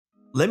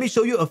let me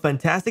show you a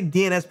fantastic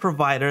DNS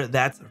provider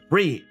that's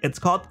free. It's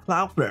called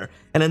Cloudflare.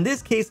 And in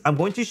this case, I'm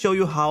going to show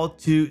you how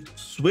to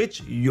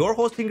switch your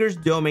Hostinger's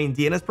domain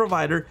DNS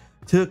provider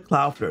to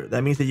Cloudflare.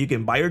 That means that you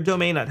can buy your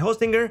domain at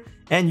Hostinger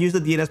and use the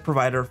DNS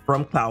provider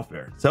from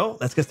Cloudflare. So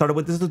let's get started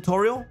with this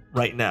tutorial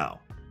right now.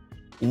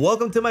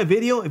 Welcome to my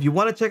video. If you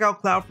want to check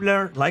out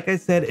Cloudflare, like I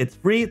said, it's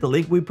free. The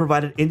link we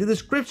provided in the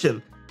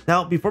description.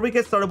 Now, before we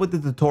get started with the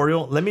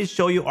tutorial, let me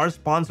show you our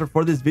sponsor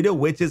for this video,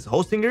 which is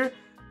Hostinger.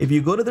 If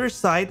you go to their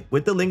site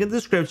with the link in the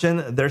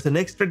description, there's an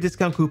extra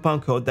discount coupon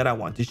code that I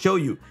want to show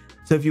you.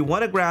 So if you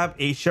want to grab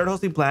a shared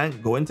hosting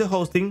plan, go into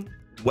hosting,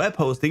 web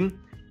hosting,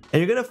 and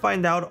you're going to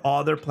find out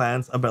all their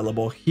plans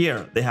available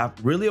here. They have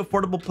really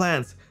affordable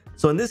plans.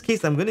 So in this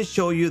case, I'm going to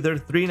show you their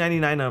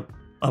 $3.99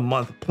 a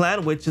month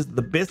plan, which is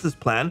the business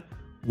plan.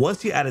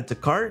 Once you add it to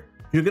cart,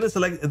 you're going to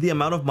select the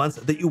amount of months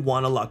that you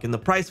want to lock in the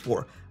price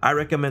for. I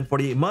recommend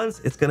 48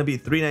 months. It's going to be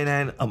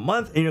 $3.99 a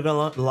month, and you're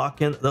going to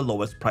lock in the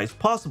lowest price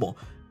possible.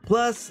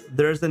 Plus,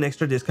 there's an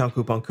extra discount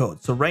coupon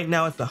code. So right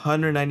now it's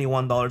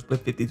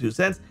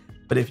 $191.52.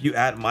 But if you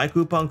add my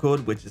coupon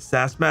code, which is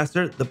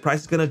SaaSmaster, the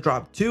price is going to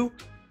drop to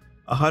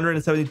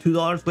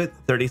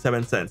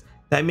 $172.37.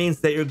 That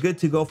means that you're good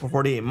to go for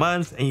 48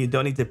 months and you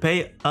don't need to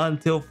pay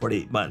until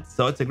 48 months.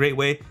 So it's a great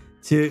way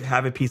to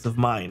have a peace of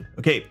mind.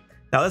 Okay,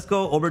 now let's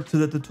go over to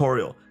the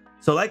tutorial.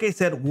 So like I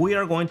said, we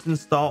are going to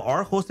install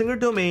our Hostinger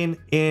domain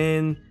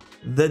in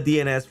the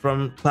DNS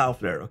from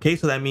Cloudflare. Okay,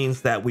 so that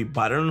means that we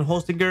bought it on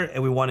Hostinger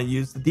and we want to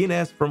use the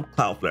DNS from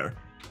Cloudflare.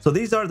 So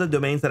these are the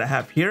domains that I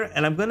have here,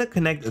 and I'm going to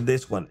connect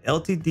this one,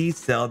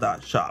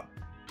 ltdsell.shop.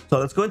 So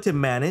let's go into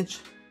manage,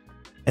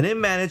 and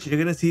in manage, you're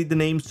going to see the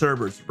name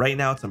servers. Right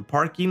now it's in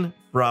parking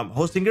from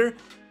Hostinger,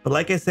 but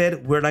like I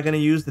said, we're not going to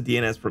use the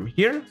DNS from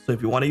here. So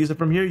if you want to use it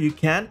from here, you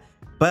can,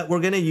 but we're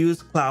going to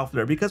use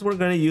Cloudflare because we're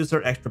going to use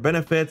their extra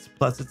benefits.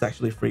 Plus it's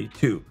actually free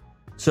too.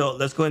 So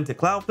let's go into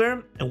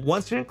Cloudflare, and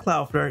once you're in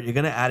Cloudflare, you're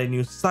going to add a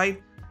new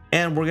site,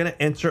 and we're going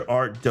to enter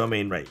our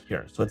domain right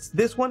here. So it's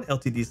this one,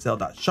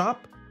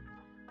 ltdsell.shop.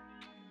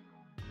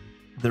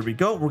 There we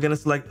go. We're going to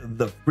select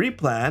the free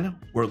plan.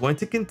 We're going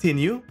to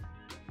continue.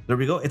 There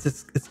we go.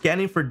 It's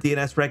scanning for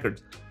DNS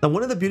records. Now,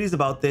 one of the beauties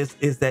about this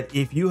is that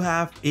if you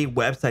have a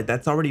website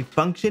that's already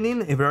functioning,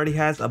 if it already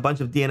has a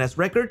bunch of DNS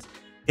records,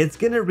 it's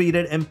going to read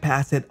it and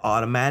pass it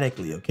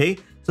automatically. Okay.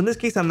 So in this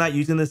case, I'm not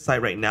using this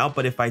site right now,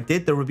 but if I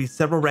did, there would be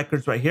several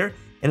records right here,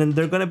 and then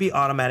they're going to be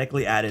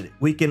automatically added.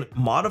 We can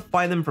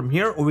modify them from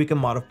here, or we can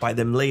modify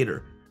them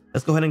later.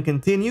 Let's go ahead and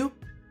continue.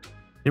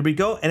 Here we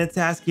go. And it's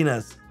asking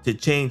us to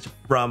change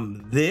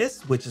from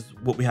this, which is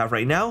what we have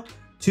right now,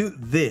 to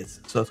this.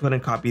 So let's go ahead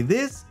and copy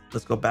this.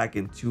 Let's go back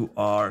into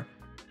our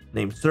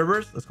name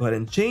servers. Let's go ahead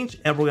and change,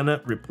 and we're going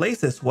to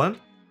replace this one,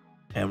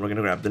 and we're going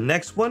to grab the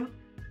next one,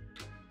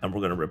 and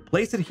we're going to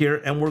replace it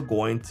here, and we're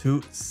going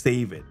to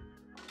save it.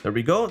 There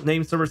we go.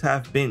 Name servers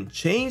have been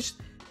changed.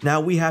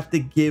 Now we have to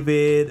give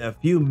it a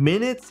few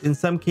minutes. In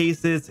some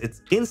cases,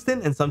 it's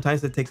instant, and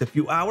sometimes it takes a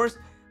few hours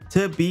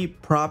to be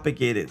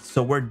propagated.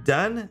 So we're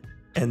done,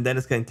 and then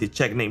it's going to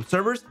check name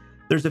servers.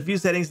 There's a few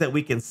settings that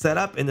we can set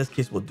up. In this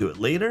case, we'll do it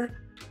later.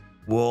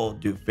 We'll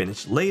do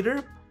finish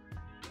later.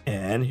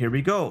 And here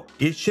we go.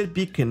 It should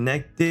be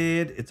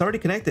connected. It's already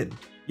connected.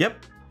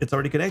 Yep, it's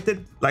already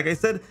connected. Like I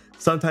said,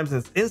 sometimes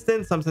it's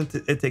instant, sometimes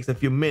it takes a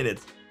few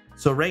minutes.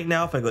 So right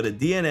now, if I go to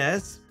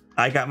DNS,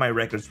 I got my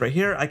records right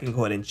here. I can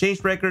go ahead and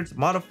change records,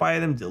 modify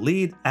them,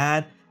 delete,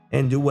 add,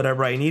 and do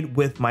whatever I need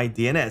with my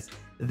DNS.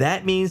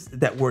 That means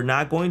that we're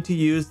not going to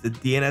use the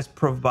DNS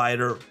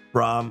provider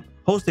from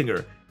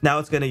Hostinger. Now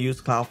it's going to use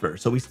Cloudflare.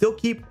 So we still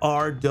keep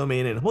our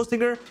domain in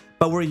Hostinger,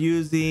 but we're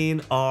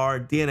using our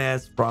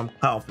DNS from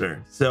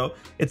Cloudflare. So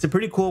it's a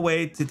pretty cool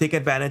way to take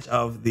advantage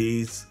of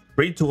these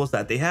free tools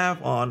that they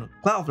have on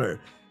Cloudflare.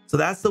 So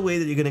that's the way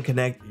that you're going to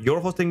connect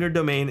your Hostinger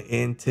domain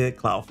into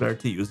Cloudflare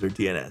to use their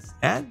DNS.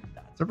 And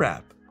that's a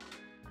wrap.